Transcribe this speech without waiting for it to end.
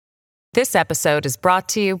This episode is brought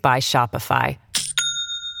to you by Shopify.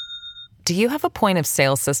 Do you have a point of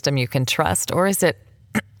sale system you can trust, or is it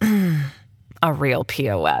a real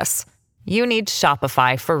POS? You need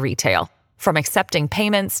Shopify for retail. From accepting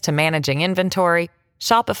payments to managing inventory,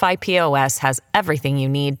 Shopify POS has everything you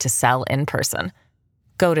need to sell in person.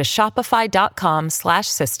 Go to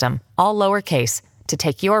shopify.com/system, all lowercase, to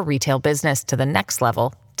take your retail business to the next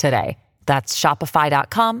level today. That's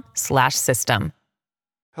shopify.com/system.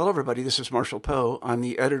 Hello, everybody. This is Marshall Poe. I'm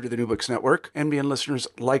the editor of the New Books Network. NBN listeners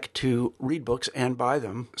like to read books and buy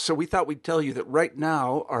them. So we thought we'd tell you that right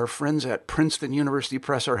now, our friends at Princeton University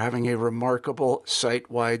Press are having a remarkable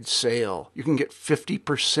site-wide sale. You can get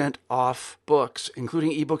 50% off books,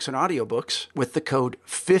 including ebooks and audiobooks, with the code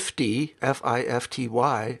 50,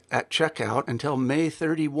 F-I-F-T-Y, at checkout until May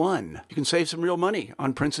 31. You can save some real money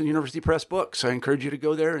on Princeton University Press books. I encourage you to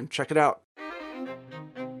go there and check it out.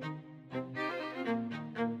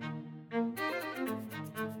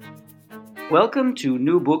 Welcome to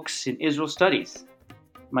New Books in Israel Studies.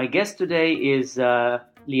 My guest today is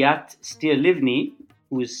Liat Stier-Livni,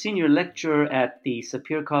 who is senior lecturer at the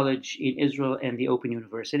Sapir College in Israel and the Open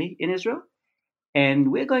University in Israel.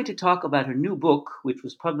 And we're going to talk about her new book, which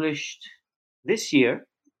was published this year,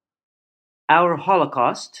 Our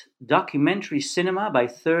Holocaust, Documentary Cinema by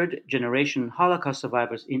Third-Generation Holocaust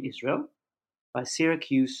Survivors in Israel, by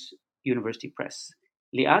Syracuse University Press.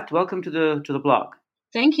 Liat, welcome to the blog.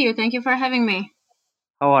 Thank you. Thank you for having me.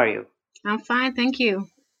 How are you? I'm fine. Thank you.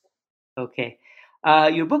 Okay.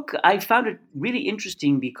 Your book, I found it really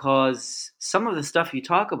interesting because some of the stuff you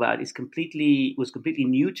talk about was completely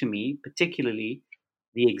new to me, particularly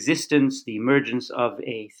the existence, the emergence of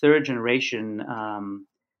a third generation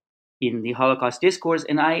in the Holocaust discourse.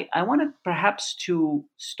 And I wanted perhaps to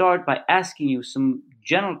start by asking you some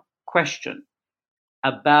general question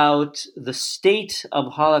about the state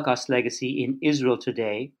of Holocaust legacy in Israel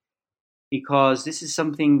today, because this is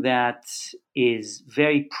something that is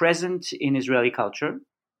very present in Israeli culture,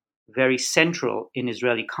 very central in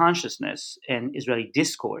Israeli consciousness and Israeli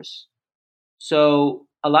discourse. So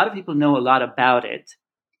a lot of people know a lot about it,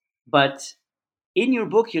 but in your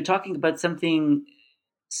book, you're talking about something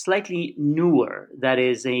slightly newer, that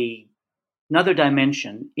is another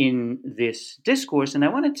dimension in this discourse. And I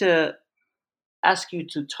wanted to ask you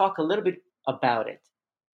to talk a little bit about it.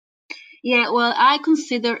 Yeah, well, I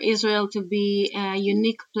consider Israel to be a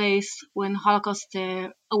unique place when Holocaust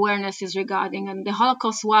awareness is regarding. And the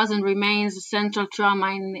Holocaust was and remains a central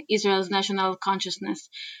trauma in Israel's national consciousness.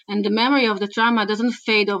 And the memory of the trauma doesn't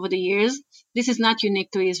fade over the years. This is not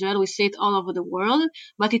unique to Israel. We see it all over the world.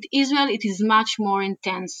 But in Israel, it is much more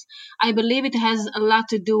intense. I believe it has a lot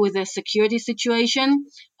to do with the security situation.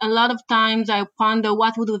 A lot of times I ponder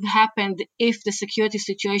what would have happened if the security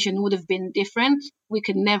situation would have been different. We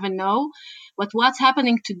could never know. But what's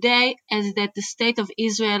happening today is that the state of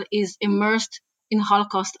Israel is immersed in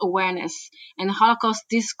Holocaust awareness. And Holocaust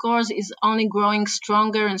discourse is only growing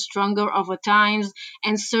stronger and stronger over time.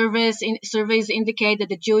 And surveys indicate that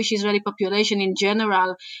the Jewish Israeli population in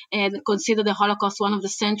general consider the Holocaust one of the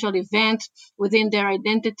central events within their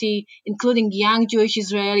identity, including young Jewish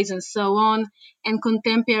Israelis and so on. And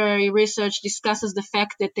contemporary research discusses the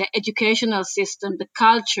fact that the educational system, the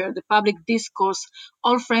culture, the public discourse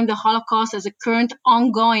all frame the Holocaust as a current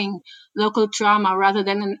ongoing local trauma rather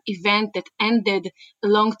than an event that ended a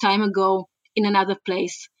long time ago in another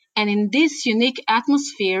place. And in this unique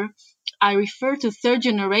atmosphere, I refer to third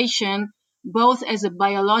generation both as a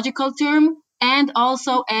biological term and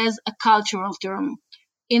also as a cultural term.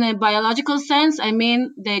 In a biological sense, I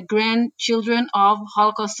mean the grandchildren of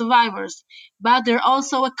Holocaust survivors. But there are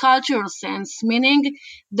also a cultural sense, meaning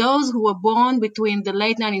those who were born between the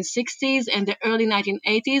late 1960s and the early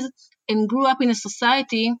 1980s and grew up in a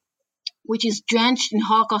society which is drenched in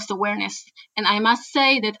Holocaust awareness. And I must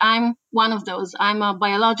say that I'm one of those. I'm a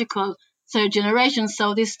biological third generation,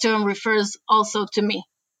 so this term refers also to me.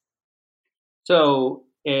 So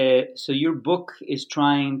your book is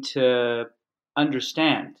trying to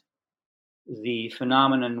understand the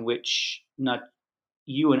phenomenon which not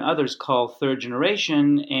you and others call third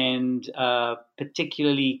generation and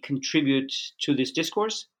particularly contribute to this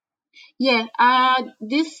discourse? Yeah,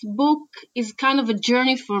 this book is kind of a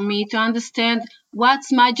journey for me to understand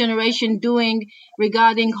what's my generation doing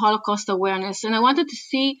regarding Holocaust awareness. And I wanted to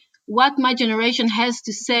see what my generation has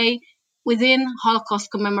to say within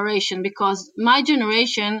Holocaust commemoration, because my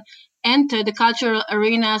generation entered the cultural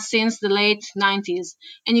arena since the late 90s.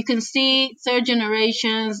 And you can see third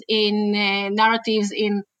generations in narratives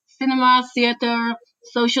in cinema, theater,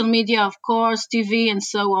 social media, of course, TV, and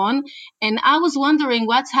so on. And I was wondering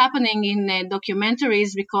what's happening in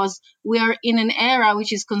documentaries, because we are in an era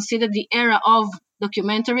which is considered the era of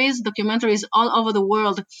documentaries. Documentaries all over the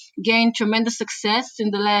world gained tremendous success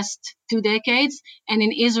in the last 2 decades, and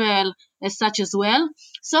in Israel as such as well.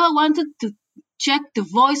 So I wanted to check the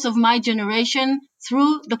voice of my generation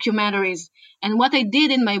through documentaries. And what I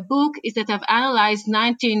did in my book is that I've analyzed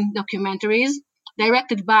 19 documentaries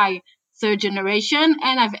directed by third generation,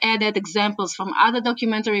 and I've added examples from other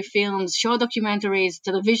documentary films, short documentaries,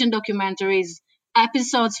 television documentaries,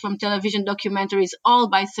 episodes from television documentaries, all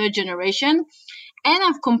by third generation. And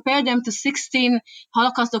I've compared them to 16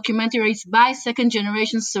 Holocaust documentaries by second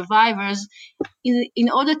generation survivors in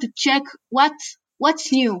order to check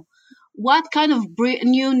what's new, what kind of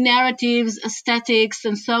new narratives, aesthetics,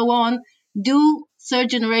 and so on do third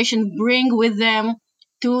generation bring with them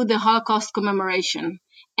to the Holocaust commemoration.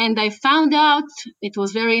 And I found out, it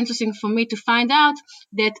was very interesting for me to find out,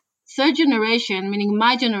 that third generation, meaning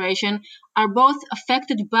my generation, are both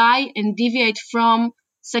affected by and deviate from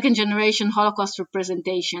second generation Holocaust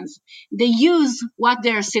representations. They use what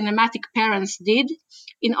their cinematic parents did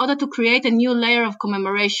in order to create a new layer of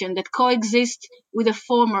commemoration that coexists with the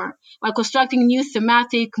former, while constructing new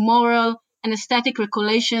thematic, moral, and aesthetic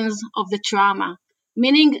recollections of the trauma.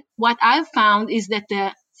 Meaning, what I've found is that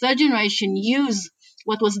the third generation use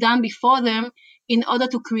what was done before them in order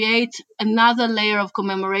to create another layer of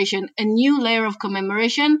commemoration, a new layer of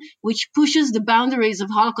commemoration, which pushes the boundaries of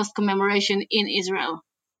Holocaust commemoration in Israel.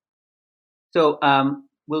 So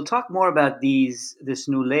we'll talk more about this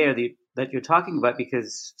new layer that you're talking about,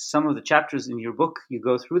 because some of the chapters in your book, you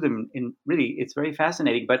go through them in really, it's very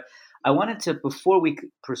fascinating. But I wanted to, before we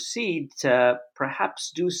proceed, to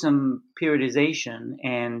perhaps do some periodization,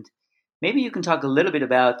 and maybe you can talk a little bit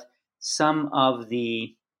about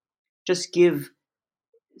just give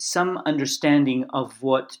some understanding of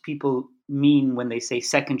what people mean when they say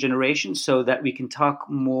second generation, so that we can talk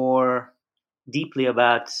more deeply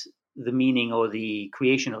about the meaning or the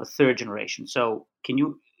creation of a third generation. So can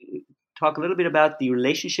you talk a little bit about the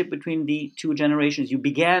relationship between the two generations? You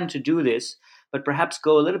began to do this, but perhaps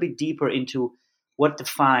go a little bit deeper into what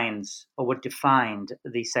defined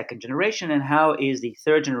the second generation, and how is the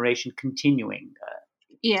third generation continuing?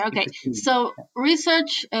 Yeah, okay. So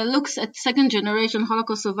research looks at second generation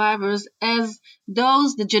Holocaust survivors as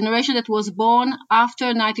the generation that was born after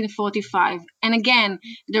 1945. And again,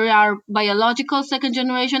 there are biological second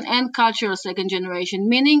generation and cultural second generation,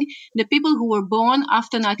 meaning the people who were born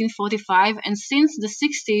after 1945. And since the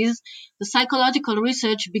 60s, the psychological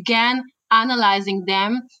research began analyzing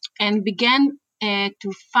them and began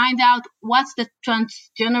to find out what's the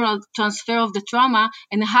general transfer of the trauma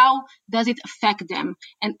and how does it affect them.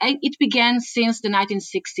 And it began since the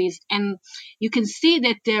 1960s. And you can see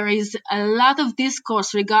that there is a lot of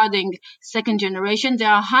discourse regarding second generation. There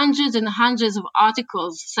are hundreds and hundreds of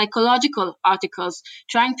articles, psychological articles,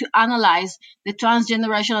 trying to analyze the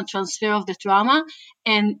transgenerational transfer of the trauma.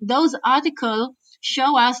 And those articles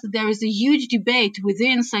show us that there is a huge debate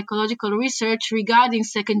within psychological research regarding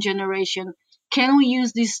second generation. Can we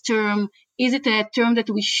use this term? Is it a term that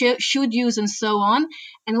we should use, and so on?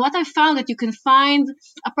 And what I found that you can find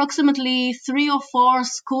approximately 3 or 4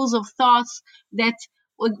 schools of thoughts that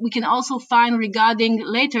we can also find regarding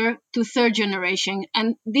later to third generation.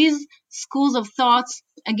 And these schools of thoughts,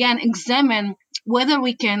 again, examine whether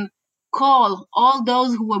we can call all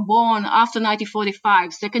those who were born after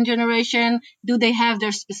 1945 second generation. Do they have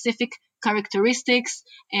their specific characteristics?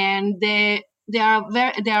 And there's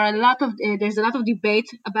a lot of debate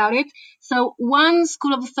about it. So one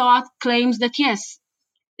school of thought claims that yes,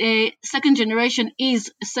 second generation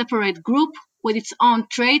is a separate group with its own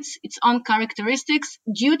traits, its own characteristics,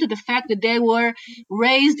 due to the fact that they were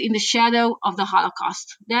raised in the shadow of the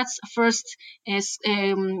Holocaust. That's first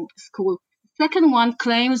school. Second one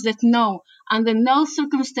claims that no, under no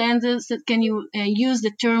circumstances that can you use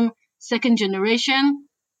the term second generation.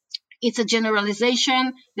 It's a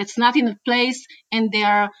generalization that's not in a place, and there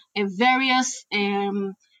are various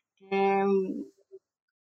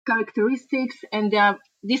characteristics, and there are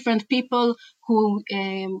different people who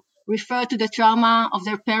refer to the trauma of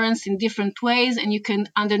their parents in different ways, and you can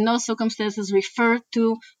under no circumstances refer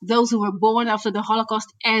to those who were born after the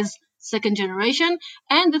Holocaust as second generation.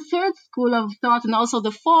 And the third school of thought, and also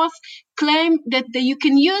the fourth, claim that you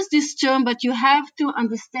can use this term, but you have to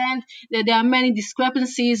understand that there are many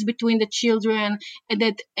discrepancies between the children, and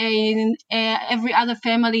that in every other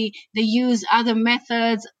family they use other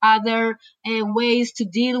methods, other ways to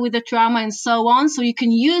deal with the trauma, and so on. So you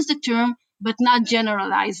can use the term but not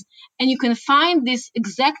generalize. And you can find this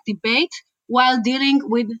exact debate while dealing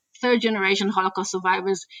with third-generation Holocaust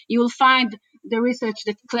survivors. You will find the research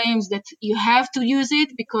that claims that you have to use it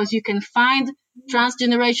because you can find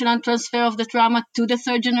transgenerational transfer of the trauma to the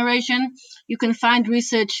third generation. You can find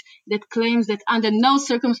research that claims that under no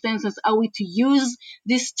circumstances are we to use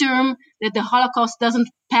this term, that the Holocaust doesn't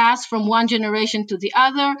pass from one generation to the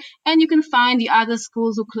other. And you can find the other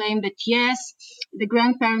schools who claim that yes, the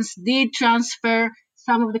grandparents did transfer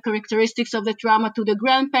some of the characteristics of the trauma to the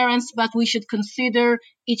grandparents, but we should consider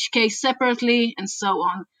each case separately and so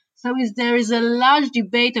on. So there is a large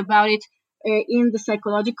debate about it in the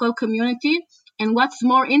psychological community. And what's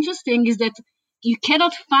more interesting is that you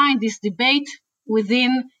cannot find this debate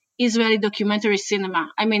within Israeli documentary cinema.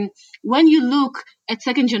 I mean, when you look at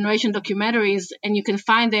second-generation documentaries, and you can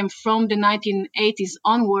find them from the 1980s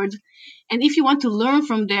onward, and if you want to learn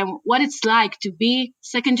from them what it's like to be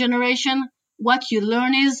second generation, what you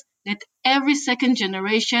learn is that every second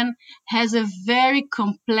generation has a very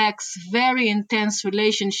complex, very intense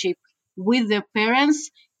relationship with their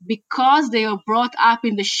parents because they are brought up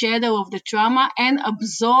in the shadow of the trauma and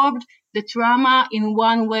absorbed the trauma in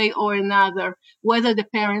one way or another, whether the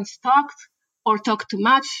parents talked or talked too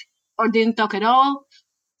much or didn't talk at all.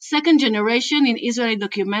 Second generation in Israeli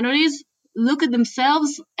documentaries look at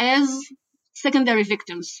themselves as secondary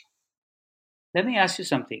victims. Let me ask you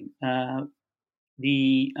something.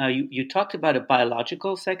 You talked about a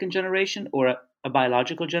biological second generation or a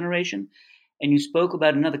biological generation, and you spoke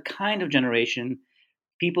about another kind of generation,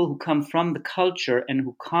 people who come from the culture and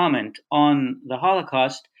who comment on the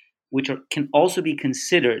Holocaust, which can also be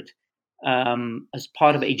considered as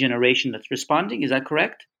part of a generation that's responding. Is that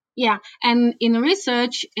correct? Yeah, and in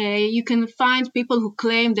research, you can find people who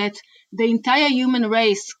claim that the entire human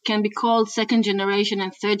race can be called second generation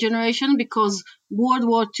and third generation because World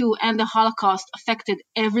War II and the Holocaust affected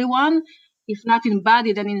everyone, if not in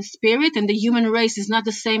body, then in spirit, and the human race is not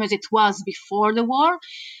the same as it was before the war.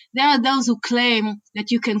 There are those who claim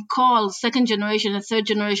that you can call second generation and third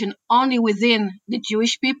generation only within the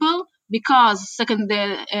Jewish people because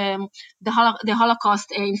the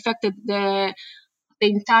Holocaust infected the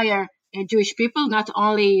entire Jewish people, not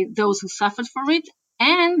only those who suffered from it.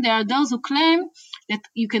 And there are those who claim that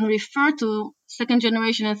you can refer to second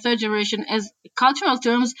generation and third generation as cultural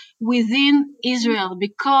terms within Israel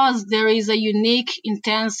because there is a unique,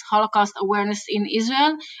 intense Holocaust awareness in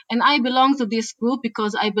Israel. And I belong to this group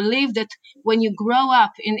because I believe that when you grow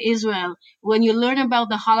up in Israel, when you learn about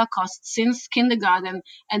the Holocaust since kindergarten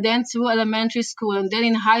and then through elementary school and then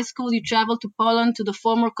in high school you travel to Poland to the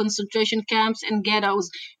former concentration camps and ghettos.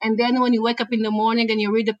 And then when you wake up in the morning and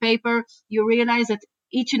you read the paper, you realize that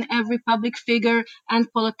each and every public figure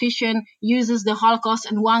and politician uses the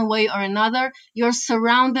Holocaust in one way or another. You're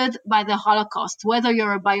surrounded by the Holocaust, whether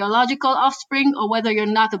you're a biological offspring or whether you're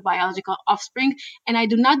not a biological offspring. And I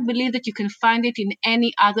do not believe that you can find it in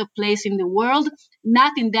any other place in the world,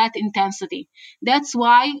 not in that intensity. That's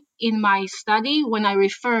why in my study, when I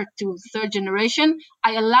refer to third generation,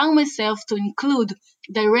 I allow myself to include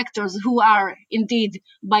directors who are indeed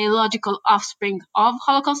biological offspring of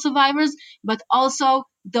Holocaust survivors, but also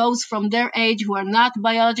those from their age who are not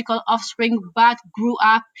biological offspring but grew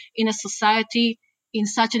up in a society in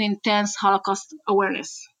such an intense Holocaust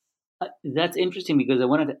awareness. That's interesting because I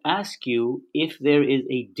wanted to ask you if there is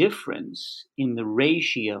a difference in the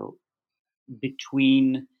ratio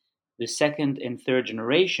between the second and third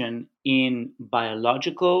generation in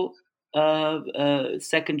biological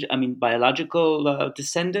biological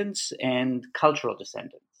descendants and cultural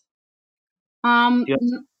descendants.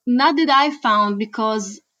 Not that I found,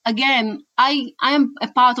 because again, I am a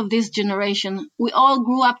part of this generation. We all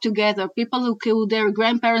grew up together. People who their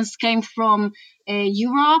grandparents came from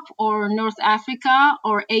Europe or North Africa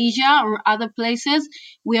or Asia or other places.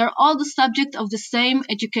 We are all the subject of the same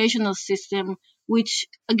educational system, which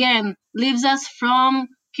again leaves us from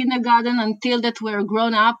kindergarten until that we're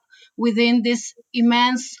grown up within this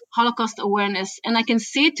immense Holocaust awareness. And I can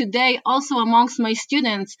see it today also amongst my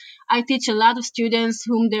students. I teach a lot of students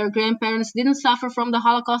whom their grandparents didn't suffer from the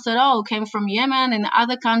Holocaust at all, came from Yemen and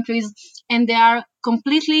other countries, and they are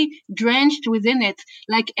completely drenched within it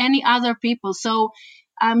like any other people. So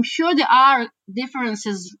I'm sure there are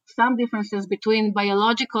some differences between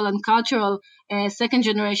biological and cultural second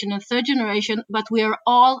generation and third generation, but we are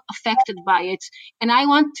all affected by it. And I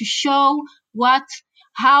want to show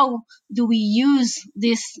how do we use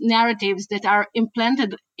these narratives that are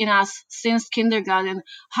implanted in us since kindergarten?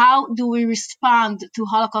 How do we respond to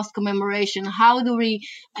Holocaust commemoration? How are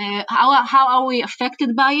we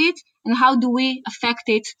affected by it? And how do we affect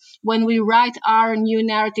it when we write our new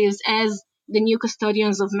narratives as the new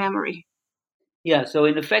custodians of memory? Yeah. So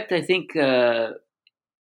in effect, I think you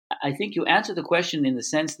answered the question in the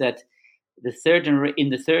sense that in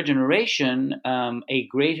the third generation, a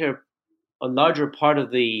larger part of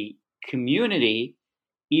the community,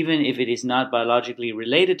 even if it is not biologically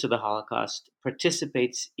related to the Holocaust,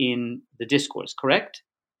 participates in the discourse. Correct?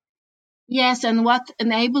 Yes, and what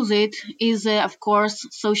enables it is, of course,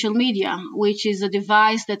 social media, which is a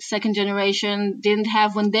device that second generation didn't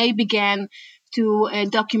have when they began to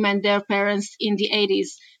document their parents in the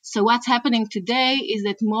 80s. So what's happening today is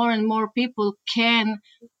that more and more people can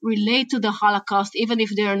relate to the Holocaust, even if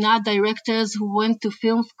they're not directors who went to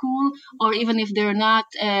film school, or even if they're not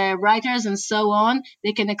writers and so on.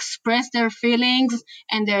 They can express their feelings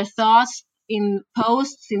and their thoughts in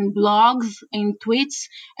posts, in blogs, in tweets.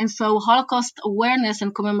 And so Holocaust awareness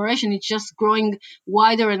and commemoration is just growing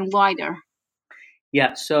wider and wider.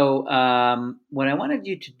 Yeah. So what I wanted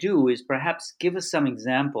you to do is perhaps give us some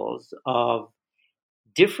examples of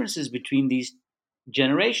differences between these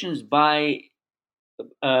generations by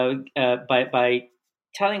telling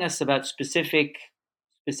us about specific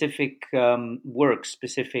works,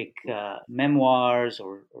 specific memoirs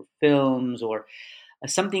or films, or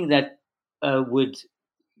something that would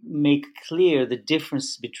make clear the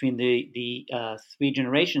difference between the three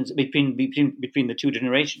generations, between the two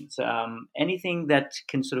generations. Anything that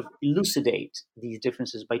can sort of elucidate these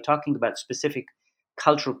differences by talking about specific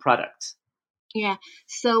cultural products. Yeah.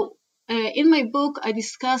 So in my book, I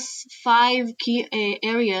discuss 5 key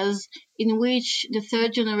areas in which the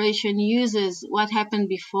third generation uses what happened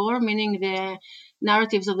before, meaning the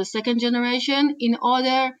narratives of the second generation, in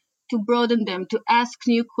order to broaden them, to ask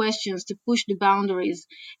new questions, to push the boundaries.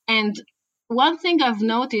 And one thing I've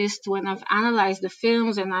noticed when I've analyzed the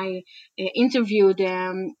films and I interviewed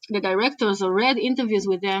the directors or read interviews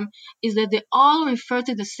with them is that they all refer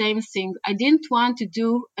to the same thing. I didn't want to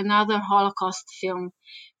do another Holocaust film,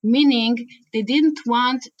 meaning they didn't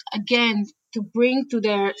want, again, to bring to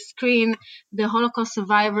their screen the Holocaust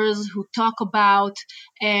survivors who talk about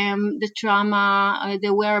the trauma,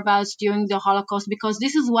 the whereabouts during the Holocaust, because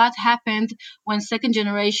this is what happened when second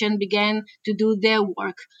generation began to do their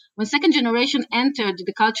work. When second generation entered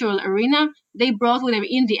the cultural arena, they brought with them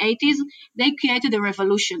in the 80s, they created a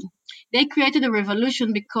revolution. They created a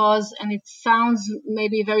revolution because, and it sounds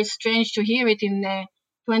maybe very strange to hear it in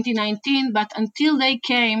 2019, but until they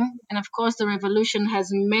came, and of course the revolution has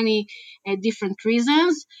many different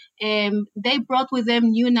reasons, they brought with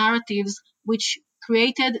them new narratives which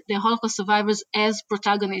created the Holocaust survivors as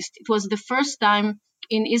protagonists. It was the first time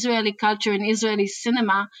in Israeli culture, in Israeli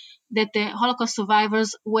cinema, that the Holocaust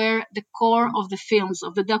survivors were the core of the films,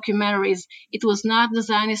 of the documentaries. It was not the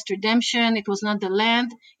Zionist redemption, it was not the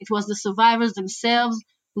land, it was the survivors themselves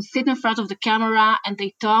who sit in front of the camera and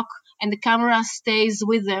they talk, and the camera stays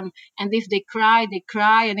with them. And if they cry, they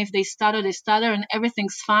cry, and if they stutter, they stutter, and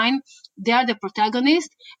everything's fine. They are the protagonist,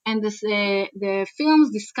 and the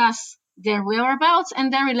films discuss their whereabouts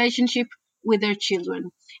and their relationship with their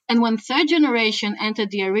children. And when third generation entered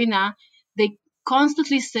the arena, they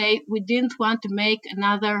constantly say we didn't want to make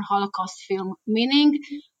another Holocaust film, meaning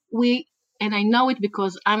we, and I know it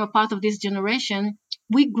because I'm a part of this generation,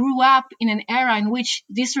 we grew up in an era in which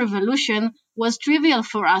this revolution was trivial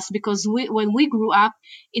for us because when we grew up,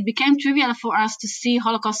 it became trivial for us to see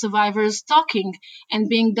Holocaust survivors talking and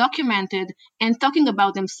being documented and talking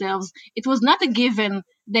about themselves. It was not a given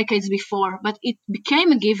decades before, but it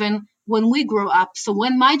became a given when we grew up. So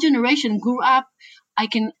when my generation grew up, I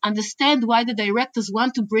can understand why the directors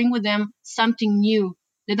want to bring with them something new.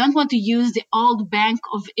 They don't want to use the old bank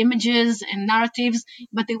of images and narratives,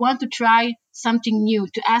 but they want to try something new,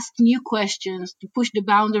 to ask new questions, to push the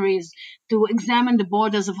boundaries, to examine the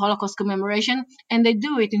borders of Holocaust commemoration. And they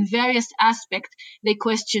do it in various aspects. They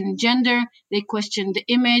question gender, they question the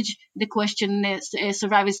image, they question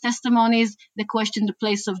survivors' testimonies, they question the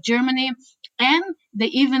place of Germany, and they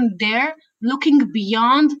even dare looking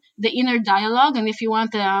beyond the inner dialogue. And if you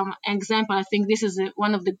want an example, I think this is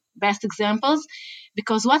one of the best examples,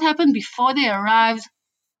 because what happened before they arrived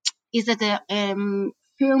is that the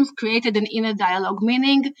films created an inner dialogue,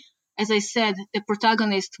 meaning, as I said, the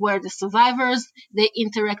protagonists were the survivors. They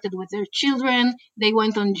interacted with their children. They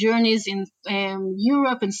went on journeys in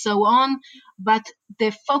Europe and so on. But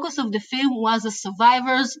the focus of the film was the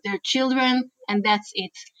survivors, their children, and that's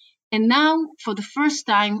it. And now, for the first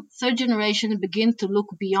time, third generation begin to look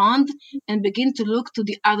beyond and begin to look to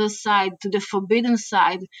the other side, to the forbidden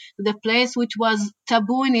side, to the place which was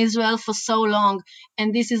taboo in Israel for so long.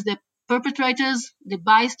 And this is the perpetrators, the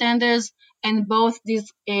bystanders, and both these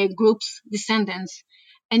groups' descendants.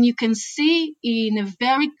 And you can see in a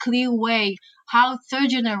very clear way how third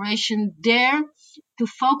generation dare to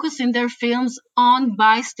focus in their films on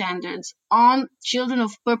bystanders, on children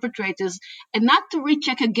of perpetrators, and not to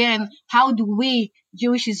recheck again how do we,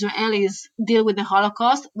 Jewish Israelis, deal with the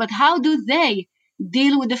Holocaust, but how do they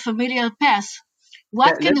deal with the familial past?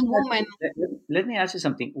 What Let, can let, a me ask woman let me ask you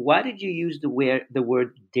something. Why did you use the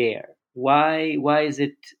word dare? Why is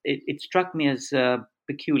it struck me as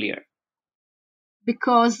peculiar.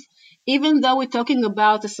 because even though we're talking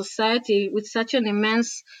about a society with such an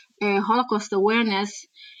immense Holocaust awareness,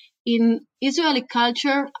 in Israeli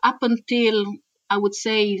culture, up until I would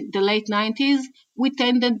say the late 90s, we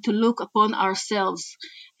tended to look upon ourselves,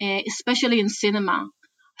 especially in cinema.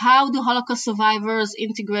 How do Holocaust survivors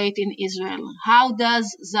integrate in Israel? How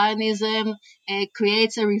does Zionism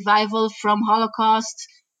create a revival from Holocaust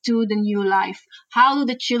to the new life? How do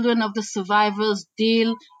the children of the survivors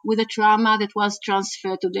deal with the trauma that was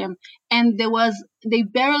transferred to them? And they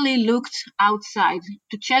barely looked outside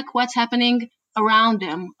to check what's happening around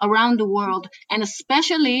them, around the world, and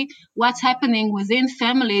especially what's happening within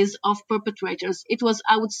families of perpetrators. It was,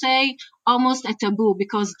 I would say, almost a taboo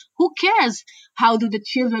because who cares how do the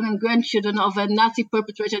children and grandchildren of a Nazi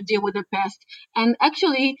perpetrator deal with the past? And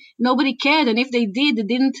actually, nobody cared, and if they did, they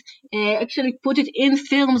didn't actually put it in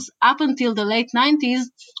films up until the late 90s.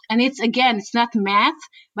 And it's not math,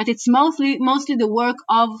 but it's mostly the work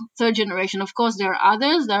of third generation. Of course, there are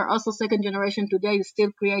others. There are also second generation today who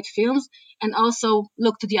still create films and also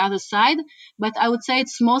look to the other side. But I would say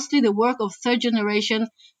it's mostly the work of third generation,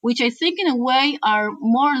 which I think in a way are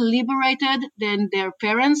more liberated than their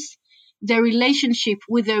parents. Their relationship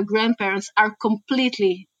with their grandparents are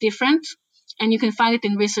completely different. And you can find it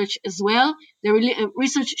in research as well.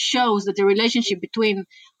 Research shows that the relationship between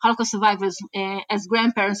Holocaust survivors as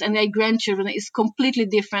grandparents and their grandchildren is completely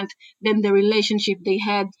different than the relationship they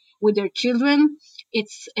had with their children.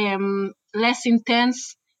 It's less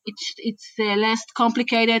intense. It's less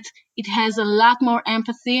complicated. It has a lot more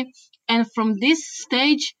empathy. And from this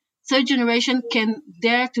stage, third generation can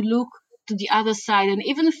dare to look to the other side and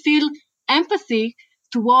even feel empathy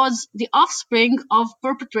towards the offspring of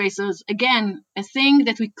perpetrators. Again, a thing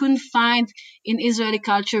that we couldn't find in Israeli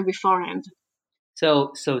culture beforehand.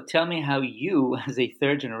 So tell me how you, as a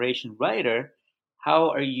third generation writer, how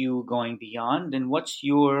are you going beyond, and what's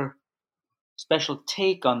your special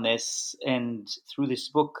take on this? And through this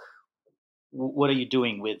book, what are you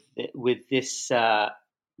doing with this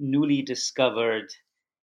newly discovered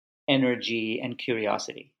energy and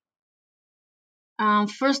curiosity?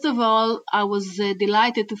 First of all, I was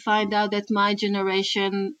delighted to find out that my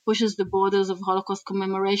generation pushes the borders of Holocaust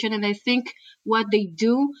commemoration. And I think what they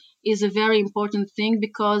do is a very important thing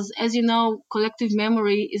because, as you know, collective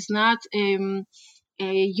memory is not a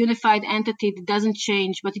unified entity that doesn't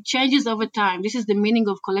change, but it changes over time. This is the meaning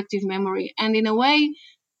of collective memory. And in a way,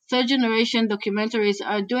 third generation documentaries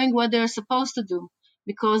are doing what they're supposed to do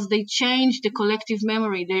because they change the collective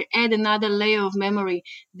memory. They add another layer of memory.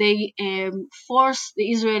 They force the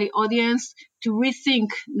Israeli audience to rethink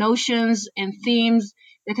notions and themes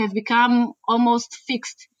that have become almost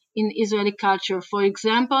fixed in Israeli culture. For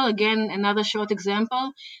example, again, another short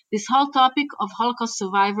example, this whole topic of Holocaust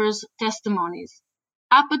survivors' testimonies.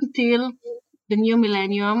 Up until the new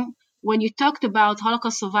millennium, when you talked about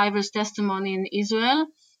Holocaust survivors' testimony in Israel,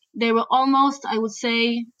 they were almost, I would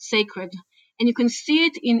say, sacred. And you can see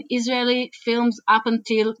it in Israeli films up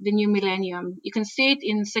until the new millennium. You can see it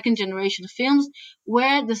in second generation films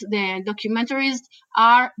where the documentaries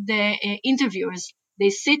are the interviewers.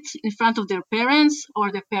 They sit in front of their parents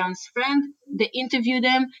or their parents' friend. They interview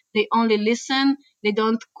them. They only listen. They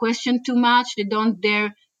don't question too much. They don't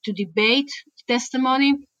dare to debate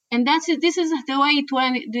testimony. And that's it. This is the way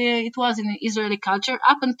it was in Israeli culture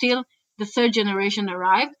up until the third generation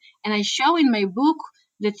arrived. And I show in my book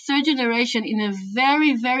the third generation in a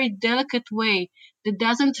very, very delicate way that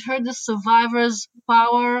doesn't hurt the survivors'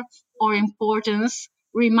 power or importance,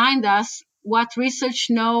 remind us what research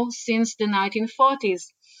knows since the 1940s.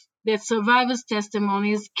 That survivors'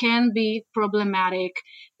 testimonies can be problematic.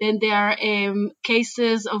 Then there are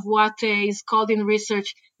cases of what is called in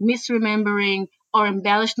research misremembering or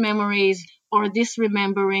embellished memories or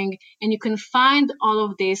disremembering. And you can find all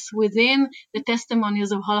of this within the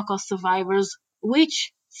testimonies of Holocaust survivors,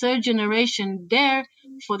 which third generation dare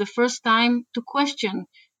for the first time to question,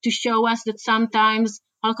 to show us that sometimes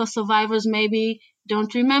Holocaust survivors maybe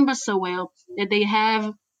don't remember so well, that they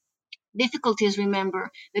have difficulties remember,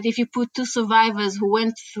 that if you put two survivors who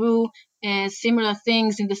went through similar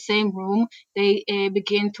things in the same room, they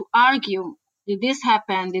begin to argue. did this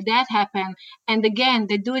happen? Did that happen? And again,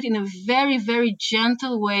 they do it in a very, very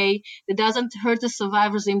gentle way that doesn't hurt the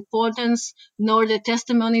survivor's importance nor the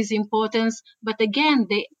testimony's importance. But again,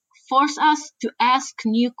 they force us to ask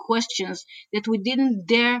new questions that we didn't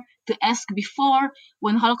dare to ask before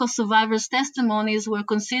when Holocaust survivors' testimonies were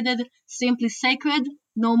considered simply sacred,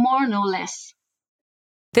 no more, no less.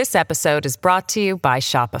 This episode is brought to you by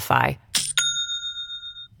Shopify.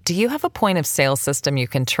 Do you have a point of sale system you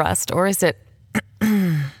can trust, or is it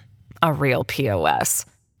a real POS?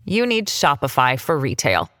 You need Shopify for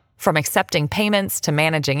retail. From accepting payments to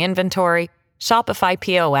managing inventory, Shopify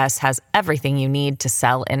POS has everything you need to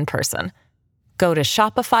sell in person. Go to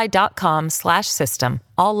shopify.com/system,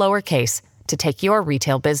 all lowercase, to take your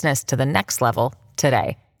retail business to the next level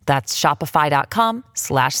today. That's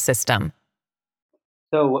shopify.com/system.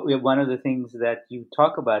 So one of the things that you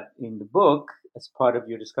talk about in the book as part of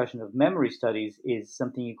your discussion of memory studies is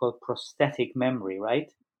something you call prosthetic memory,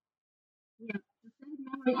 right? Yeah,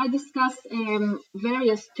 memory. I discuss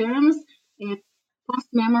various terms.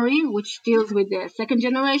 Post-memory, which deals with the second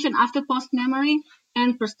generation after post-memory,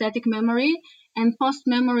 and prosthetic memory. And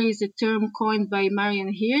post-memory is a term coined by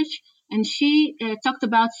Marianne Hirsch, and she talked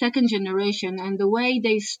about second generation and the way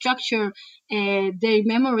they structure their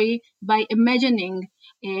memory by imagining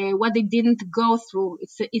what they didn't go through.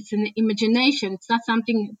 It's an imagination. It's not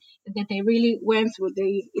something that they really went through.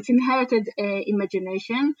 It's inherited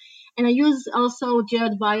imagination. And I use also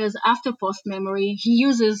Jared Byers' after post-memory. He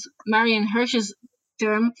uses Marianne Hirsch's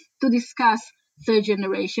term to discuss third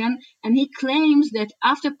generation, and he claims that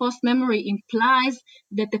after post-memory implies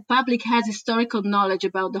that the public has historical knowledge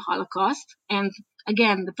about the Holocaust. And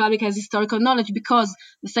again, the public has historical knowledge because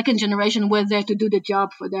the second generation was there to do the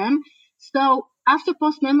job for them. So after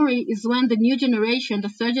post-memory is when the new generation, the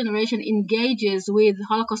third generation, engages with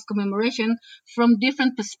Holocaust commemoration from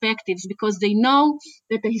different perspectives because they know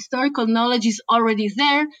that the historical knowledge is already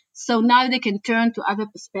there, so now they can turn to other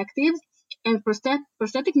perspectives. And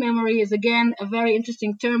prosthetic memory is, again, a very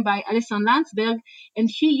interesting term by Alison Landsberg, and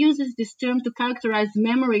she uses this term to characterize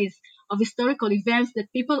memories of historical events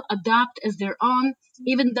that people adopt as their own,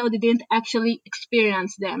 even though they didn't actually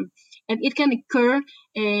experience them. And it can occur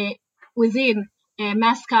within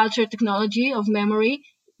mass culture technology of memory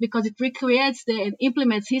because it recreates and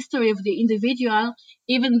implements history of the individual,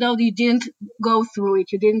 even though you didn't go through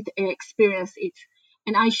it, you didn't experience it.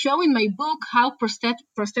 And I show in my book how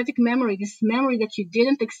prosthetic memory, this memory that you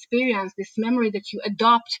didn't experience, this memory that you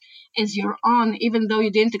adopt as your own, even though you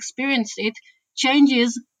didn't experience it,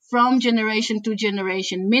 changes from generation to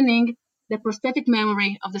generation, meaning the prosthetic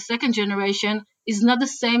memory of the second generation is not the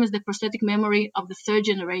same as the prosthetic memory of the third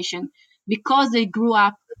generation because they grew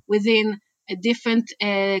up within different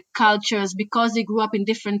cultures, because they grew up in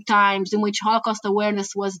different times in which Holocaust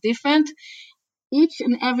awareness was different. Each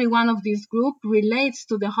and every one of these groups relates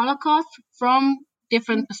to the Holocaust from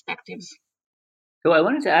different perspectives. So I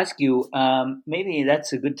wanted to ask you, maybe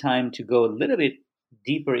that's a good time to go a little bit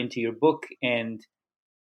deeper into your book and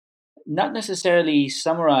not necessarily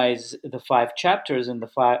summarize the 5 chapters and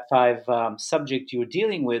the five subjects you're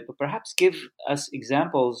dealing with, but perhaps give us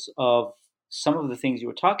examples of some of the things you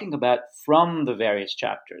were talking about from the various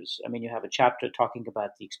chapters. I mean, you have a chapter talking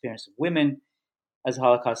about the experience of women as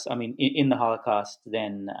Holocaust, in the Holocaust,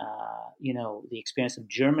 then, the experience of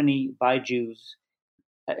Germany by Jews.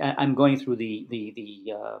 I'm going through the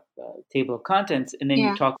table of contents, and then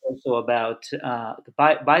you talk also about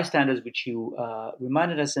the bystanders, which you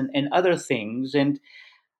reminded us, and other things, and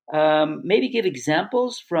maybe give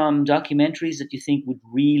examples from documentaries that you think would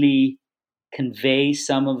really convey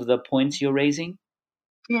some of the points you're raising.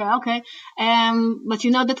 Yeah, okay. But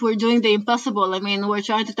you know that we're doing the impossible. I mean, we're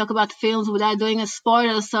trying to talk about films without doing a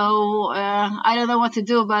spoiler, so I don't know what to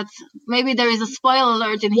do, but maybe there is a spoiler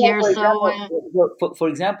alert in here. For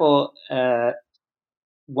example,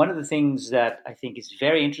 one of the things that I think is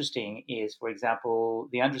very interesting is, for example,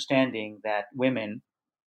 the understanding that women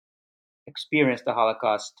experience the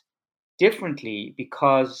Holocaust differently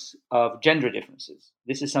because of gender differences.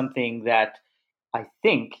 This is something that I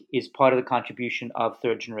think is part of the contribution of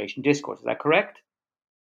third generation discourse. Is that correct?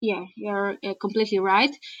 Yeah, you're completely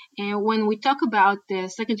right. And when we talk about the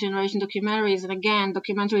second generation documentaries, and again,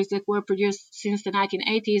 documentaries that were produced since the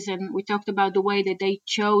 1980s, and we talked about the way that they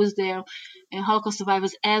chose their Holocaust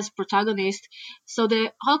survivors as protagonists. So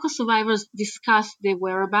the Holocaust survivors discussed their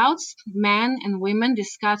whereabouts, men and women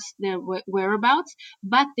discussed their whereabouts,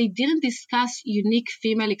 but they didn't discuss unique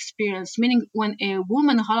female experience, meaning when a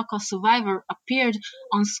woman Holocaust survivor appeared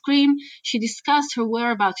on screen, she discussed her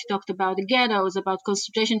whereabouts. She talked about the ghettos, about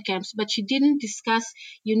concentration camps, but she didn't discuss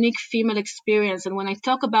unique female experience. And when I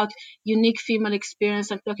talk about unique female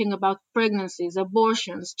experience, I'm talking about pregnancies,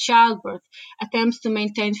 abortions, childbirth, attempts to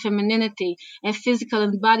maintain femininity, physical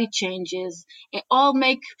and body changes, all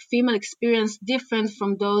make female experience different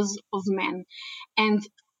from those of men. And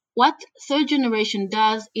what third generation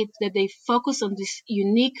does is that they focus on this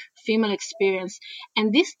unique female experience.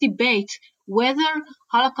 And this debate, whether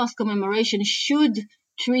Holocaust commemoration should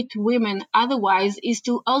treat women otherwise, is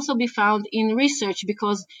to also be found in research,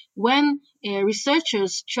 because when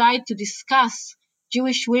researchers tried to discuss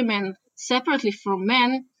Jewish women separately from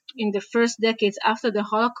men in the first decades after the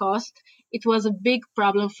Holocaust, it was a big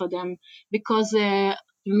problem for them, because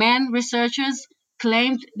men researchers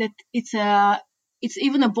claimed that it's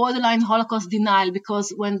even a borderline Holocaust denial,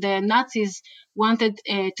 because when the Nazis wanted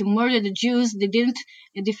to murder the Jews, they didn't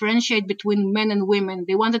differentiate between men and women.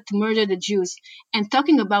 They wanted to murder the Jews. And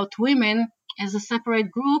talking about women as a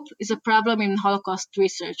separate group is a problem in Holocaust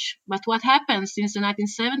research. But what happened since the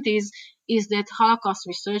 1970s is that Holocaust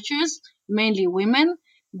researchers, mainly women,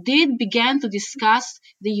 did begin to discuss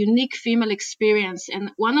the unique female experience.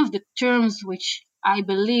 And one of the terms which I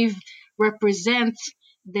believe represents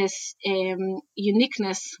this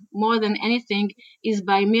uniqueness more than anything is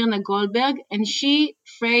by Myrna Goldberg, and she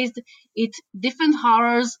phrased it different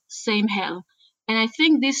horrors, same hell. And I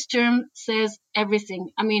think this term says everything.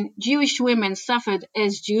 I mean, Jewish women suffered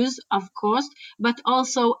as Jews, of course, but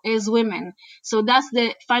also as women. So that's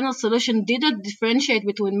the final solution. Didn't differentiate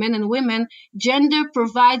between men and women. Gender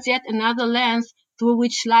provides yet another lens through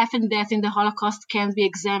which life and death in the Holocaust can be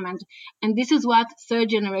examined. And this is what third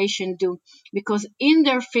generation do, because in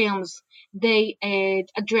their films, they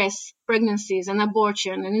address pregnancies and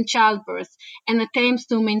abortion and childbirth and attempts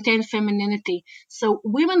to maintain femininity. So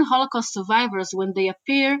women Holocaust survivors, when they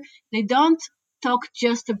appear, they don't talk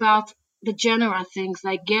just about the general things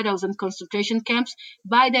like ghettos and concentration camps,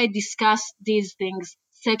 but they discuss these things: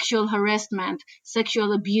 sexual harassment,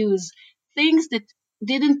 sexual abuse, things that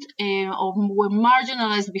didn't or were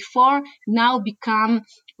marginalized before, now become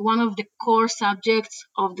one of the core subjects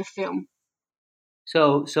of the film.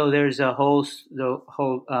 So there's the whole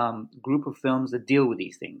group of films that deal with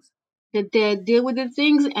these things. That they deal with the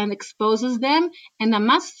things and exposes them. And I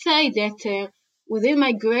must say that within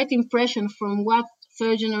my great impression from what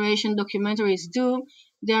third generation documentaries do,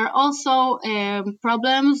 there are also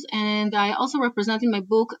problems, and I also represent in my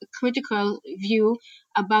book a critical view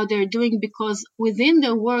about their doing, because within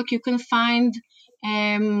their work you can find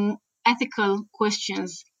ethical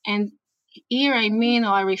questions. And here I mean,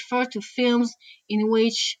 or I refer to films in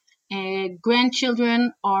which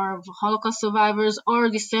grandchildren of Holocaust survivors or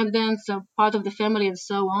descendants of part of the family and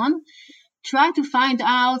so on try to find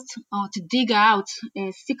out or to dig out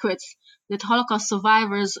secrets that Holocaust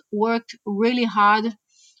survivors worked really hard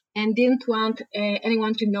and didn't want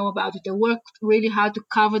anyone to know about it. They worked really hard to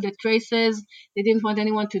cover the traces. They didn't want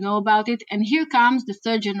anyone to know about it. And here comes the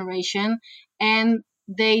third generation, and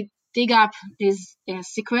they dig up these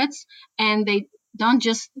secrets, and they don't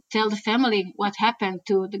just tell the family what happened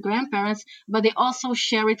to the grandparents, but they also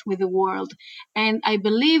share it with the world. And I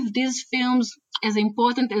believe these films, as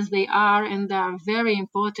important as they are, and they are very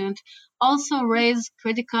important, also raise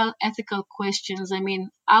critical ethical questions. I mean,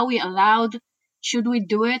 are we allowed? Should we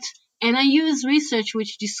do it? And I use research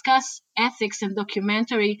which discuss ethics and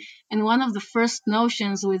documentary. And one of the first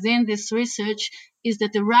notions within this research is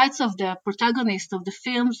that the rights of the protagonist of the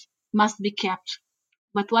films must be kept.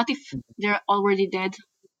 But what if they're already dead?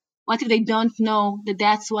 What if they don't know that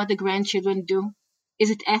that's what the grandchildren do? Is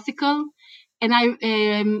it ethical? And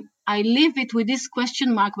I leave it with this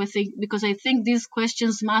question mark because I think these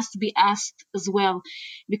questions must be asked as well,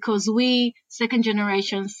 because we, second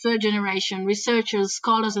generation, third generation, researchers,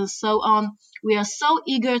 scholars, and so on, we are so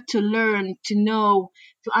eager to learn, to know,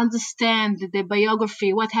 to understand the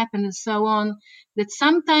biography, what happened, and so on, that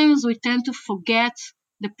sometimes we tend to forget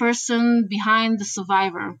the person behind the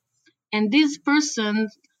survivor. And these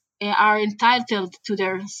persons are entitled to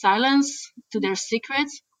their silence, to their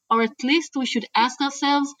secrets, or at least we should ask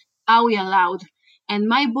ourselves, are we allowed? And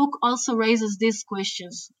my book also raises these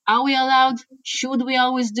questions. Are we allowed? Should we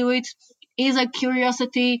always do it? Is our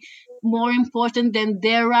curiosity more important than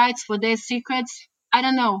their rights for their secrets? I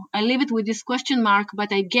don't know. I leave it with this question mark,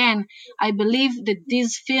 but again, I believe that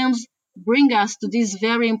these films bring us to these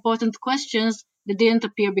very important questions that didn't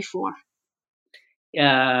appear before.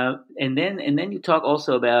 And then you talk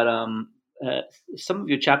also about uh, some of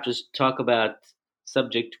your chapters talk about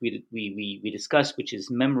subject we discussed, which is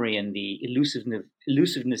memory and the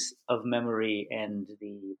elusiveness of memory and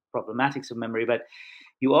the problematics of memory. But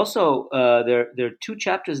you also there are two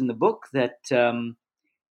chapters in the book that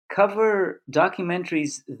cover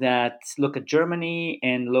documentaries that look at Germany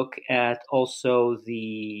and look at also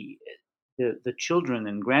the children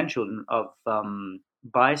and grandchildren of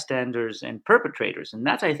bystanders and perpetrators, and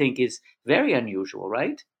that I think is very unusual,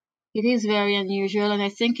 right? It is very unusual, and I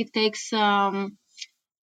think it takes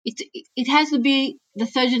it has to be the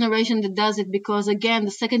third generation that does it, because again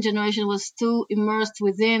the second generation was too immersed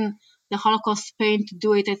within the Holocaust pain to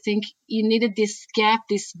do it. I think you needed this gap,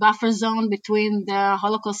 this buffer zone between the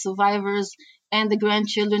Holocaust survivors and the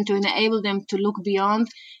grandchildren to enable them to look beyond.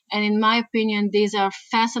 And in my opinion, these are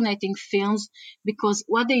fascinating films, because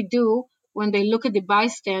what they do when they look at the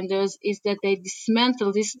bystanders is that they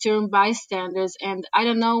dismantle this term bystanders. And I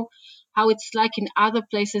don't know how it's like in other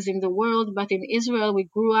places in the world, but in Israel, we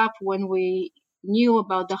grew up when we knew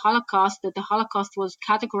about the Holocaust, that the Holocaust was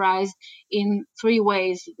categorized in three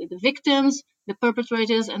ways: the victims, the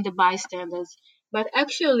perpetrators, and the bystanders. But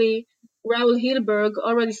actually, Raoul Hilberg,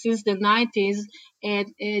 already since the 90s,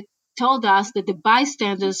 it told us that the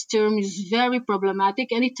bystanders term is very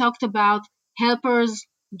problematic, and he talked about helpers,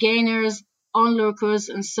 gainers, onlookers,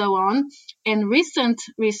 and so on. And recent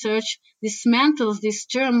research dismantles this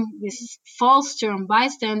term, this false term,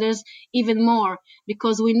 bystanders, even more,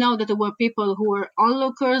 because we know that there were people who were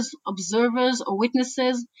onlookers, observers, or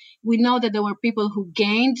witnesses. We know that there were people who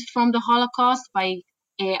gained from the Holocaust by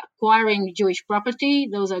acquiring Jewish property.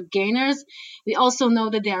 Those are gainers. We also know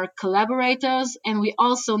that they are collaborators, and we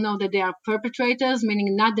also know that they are perpetrators,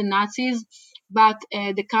 meaning not the Nazis, but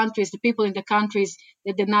the people in the countries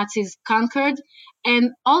that the Nazis conquered.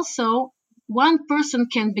 And also, one person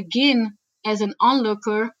can begin as an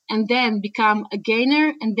onlooker and then become a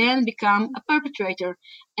gainer and then become a perpetrator.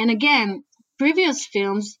 And again, previous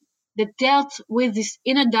films that dealt with this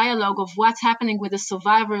inner dialogue of what's happening with the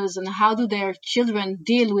survivors and how do their children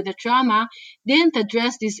deal with the trauma didn't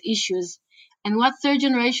address these issues. And what third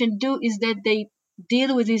generation do is that they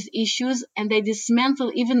deal with these issues and they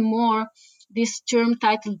dismantle even more this term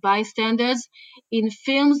titled bystanders in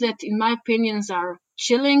films that, in my opinions, are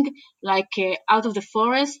chilling, like Out of the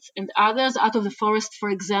Forest and others. Out of the Forest, for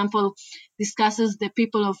example, discusses the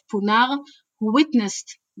people of Punar who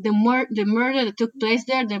witnessed the murder that took place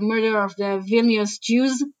there, the murder of the Vilnius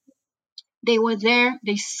Jews. They were there,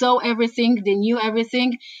 they saw everything, they knew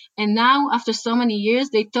everything, and now, after so many years,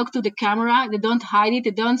 they talk to the camera, they don't hide it, they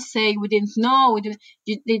don't say, we didn't know,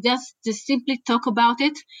 they just simply talk about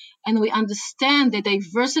it, and we understand the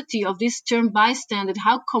diversity of this term bystander,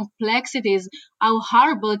 how complex it is, how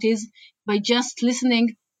horrible it is, by just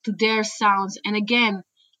listening to their sounds. And again,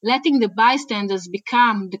 letting the bystanders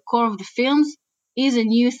become the core of the films is a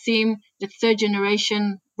new theme that third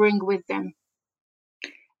generation bring with them.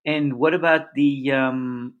 And what about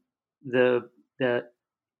the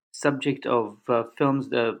subject of films?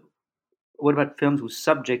 What about films whose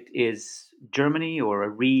subject is Germany, or a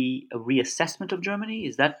reassessment of Germany?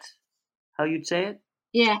 Is that how you'd say it?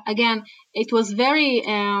 Yeah, again, it was very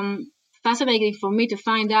fascinating for me to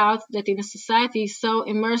find out that in a society so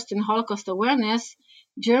immersed in Holocaust awareness,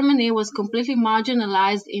 Germany was completely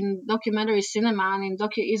marginalized in documentary cinema and in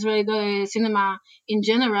Israeli cinema in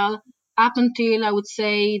general up until, I would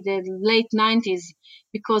say, the late 90s.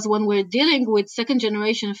 Because when we're dealing with second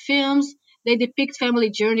generation films, they depict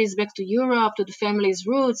family journeys back to Europe, to the family's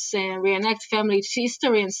roots, and reenact family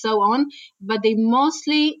history and so on, but they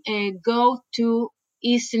mostly go to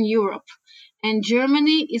Eastern Europe. And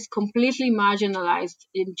Germany is completely marginalized.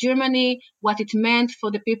 In Germany, what it meant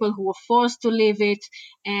for the people who were forced to leave it,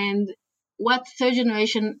 and what third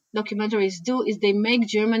generation documentaries do is they make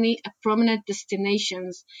Germany a prominent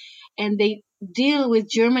destination, and they deal with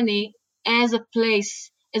Germany as a place,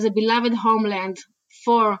 as a beloved homeland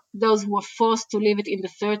for those who were forced to leave it in the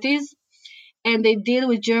 30s, and they deal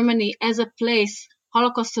with Germany as a place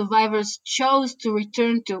Holocaust survivors chose to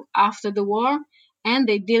return to after the war, and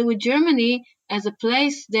they deal with Germany as a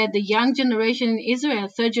place that the young generation in Israel,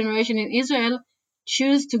 third generation in Israel,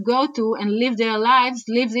 choose to go to and live their lives,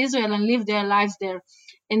 leave Israel and live their lives there.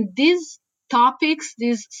 And these topics,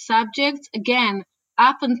 these subjects, again,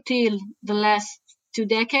 up until the last 2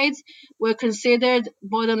 decades, were considered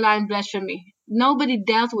borderline blasphemy. Nobody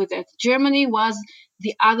dealt with it. Germany was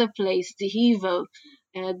the other place, the evil,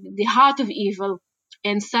 the heart of evil.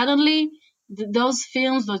 And suddenly, those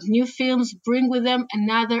films, those new films, bring with them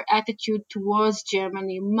another attitude towards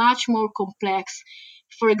Germany, much more complex.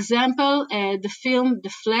 For example, the film The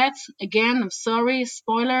Flat, again, I'm sorry,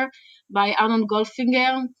 spoiler, by Arnold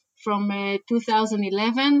Goldfinger from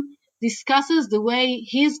 2011, discusses the way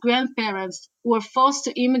his grandparents, who were forced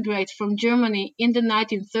to immigrate from Germany in the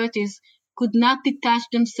 1930s, could not detach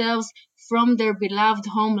themselves from their beloved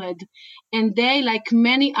homeland. And they, like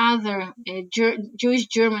many other Jewish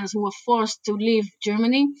Germans who were forced to leave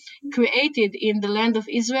Germany, created in the land of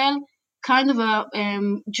Israel kind of a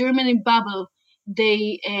Germany bubble.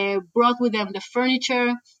 They brought with them the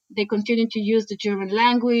furniture. They continued to use the German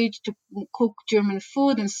language, to cook German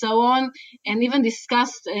food, and so on, and even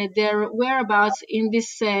discussed their whereabouts in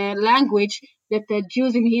this language that the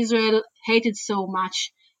Jews in Israel hated so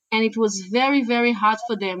much. And it was very, very hard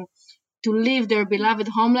for them to leave their beloved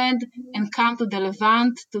homeland and come to the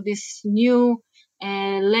Levant, to this new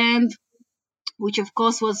land, which of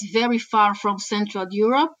course was very far from Central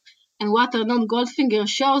Europe. And what Arnold Goldfinger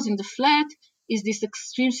shows in The Flat is this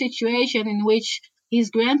extreme situation in which his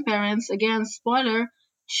grandparents, again, spoiler,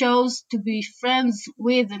 chose to be friends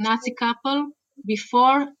with the Nazi couple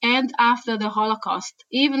before and after the Holocaust.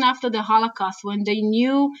 Even after the Holocaust, when they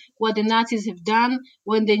knew what the Nazis have done,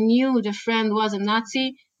 when they knew the friend was a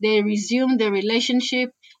Nazi, they resumed their relationship,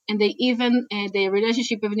 and their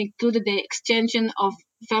relationship even included the exchange of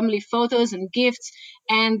family photos and gifts,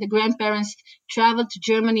 and the grandparents traveled to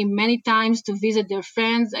Germany many times to visit their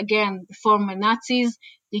friends, again, the former Nazis.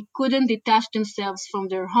 They couldn't detach themselves from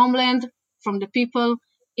their homeland, from the people,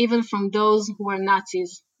 even from those who were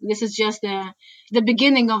Nazis. This is just the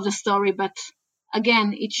beginning of the story, but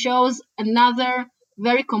again, it shows another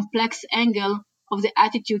very complex angle of the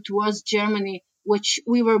attitude towards Germany, which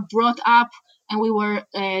we were brought up and we were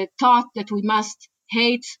taught that we must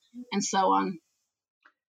hate, and so on.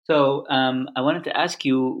 So I wanted to ask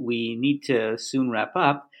you, we need to soon wrap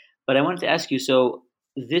up, but I wanted to ask you, so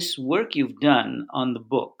this work you've done on the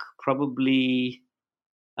book probably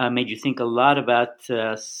made you think a lot about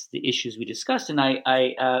the issues we discussed.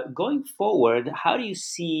 And going forward, how do you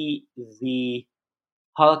see the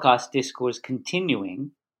Holocaust discourse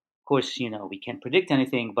continuing? Of course, we can't predict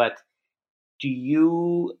anything, but do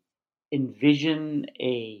you envision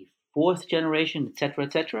a fourth generation, et cetera,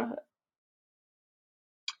 et cetera?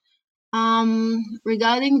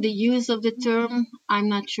 Regarding the use of the term, I'm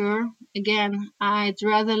not sure. Again, I'd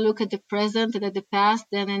rather look at the present and at the past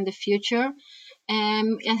than in the future.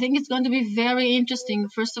 I think it's going to be very interesting,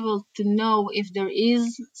 first of all, to know if there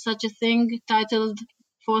is such a thing titled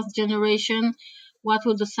fourth generation. What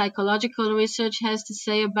will the psychological research has to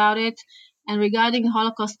say about it? And regarding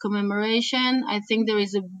Holocaust commemoration, I think there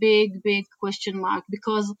is a big, big question mark,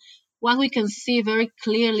 because what we can see very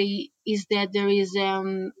clearly is that there is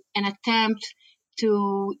an attempt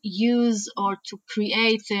to use or to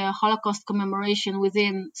create a Holocaust commemoration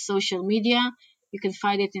within social media. You can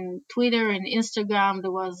find it in Twitter and Instagram.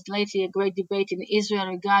 There was lately a great debate in Israel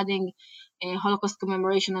regarding Holocaust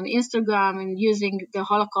commemoration on Instagram and using the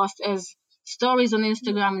Holocaust as stories on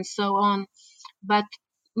Instagram and so on. But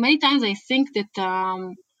many times I think that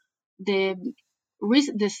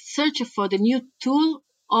the search for the new tool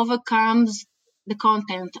overcomes the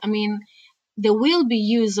content. I mean, there will be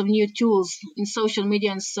use of new tools in social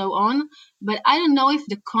media and so on, but I don't know if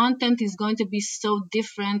the content is going to be so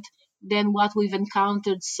different than what we've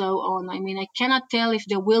encountered so on. I mean, I cannot tell if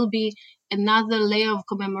there will be another layer of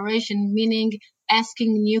commemoration, meaning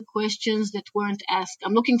asking new questions that weren't asked.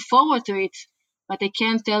 I'm looking forward to it, but I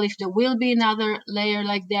can't tell if there will be another layer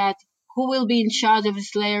like that. Who will be in charge of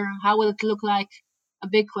this layer? How will it look like? A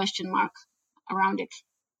big question mark around it.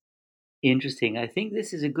 Interesting. I think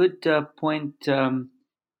this is a good point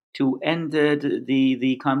to end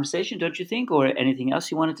the conversation, don't you think? Or anything else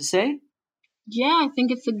you wanted to say? Yeah, I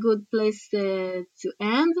think it's a good place to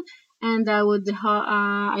end, and I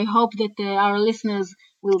hope that our listeners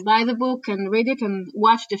will buy the book and read it and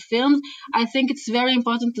watch the films. I think it's very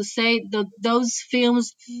important to say that those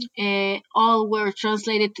films all were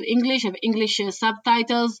translated to English, have English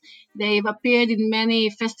subtitles. They've appeared in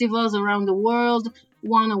many festivals around the world,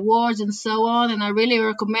 won awards, and so on. And I really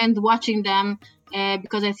recommend watching them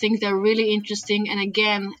because I think they're really interesting, and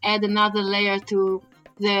again, add another layer to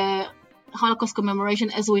the Holocaust commemoration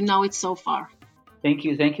as we know it so far. Thank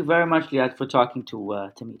you very much, Liat, for talking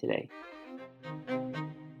to me today.